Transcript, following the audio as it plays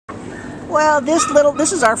Well,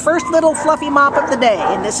 this is our first little fluffy mop of the day,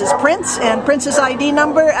 and this is Prince, and Prince's ID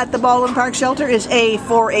number at the Baldwin Park shelter is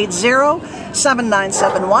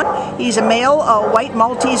A4807971. He's a male, white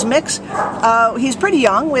Maltese mix. He's pretty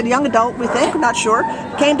young, a young adult, we think, we're not sure.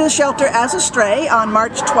 Came to the shelter as a stray on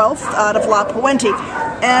March 12th out of Puente.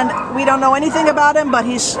 And we don't know anything about him, but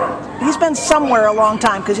he's been somewhere a long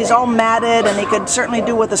time because he's all matted, and he could certainly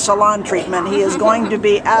do with a salon treatment. He is going to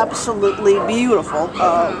be absolutely beautiful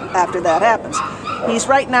after that happens. He's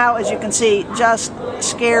right now, as you can see, just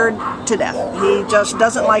scared to death. He just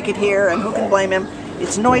doesn't like it here, and who can blame him?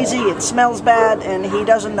 It's noisy, it smells bad, and he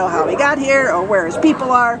doesn't know how he got here or where his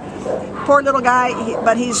people are. Poor little guy,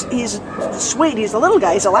 but he's sweet. He's a little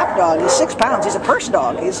guy. He's a lap dog. He's 6 pounds. He's a purse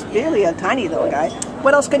dog. He's really a tiny little guy.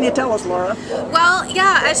 What else can you tell us, Laura? Well,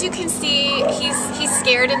 yeah, as you can see, he's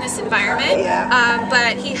scared in this environment. Yeah.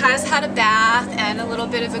 But he has had a bath and a little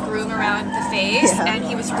bit of a groom around the face, and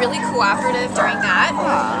he was really cooperative during that.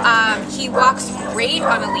 He walks great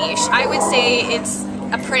on a leash. I would say it's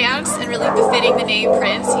a prance, and really befitting the name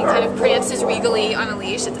Prince. He kind of prances regally on a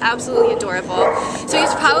leash. It's absolutely adorable. So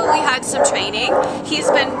he's probably had some training.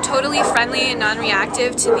 He's been totally friendly and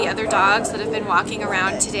non-reactive to the other dogs that have been walking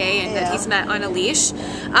around today and that he's met on a leash.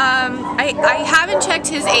 I haven't checked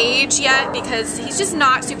his age yet because he's just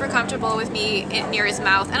not super comfortable with me near his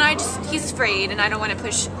mouth, and he's afraid, and I don't want to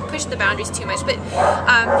push the boundaries too much. But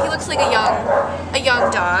he looks like a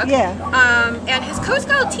young dog. Yeah. And his coat's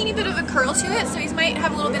got a teeny bit of a curl to it, so he might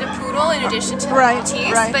have a little bit of poodle in addition to the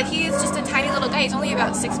Maltese, but he's just a tiny little guy. He's only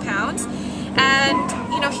about 6 pounds, and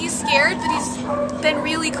you know, he's scared, but he's been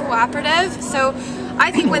really cooperative. So I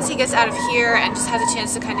think once he gets out of here and just has a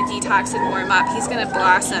chance to kind of detox and warm up, he's going to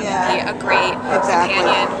blossom and be a great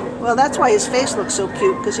companion. Well, that's why his face looks so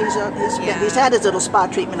cute, because he's had his little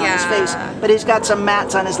spot treatment on his face, but he's got some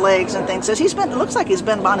mats on his legs and things. So it looks like he's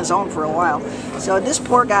been on his own for a while. So this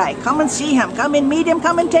poor guy, come and see him, come and meet him,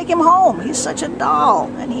 come and take him home. He's such a doll,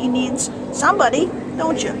 and he needs somebody,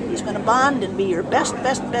 don't you? He's going to bond and be your best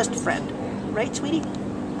friend. Right, sweetie?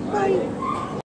 Bye.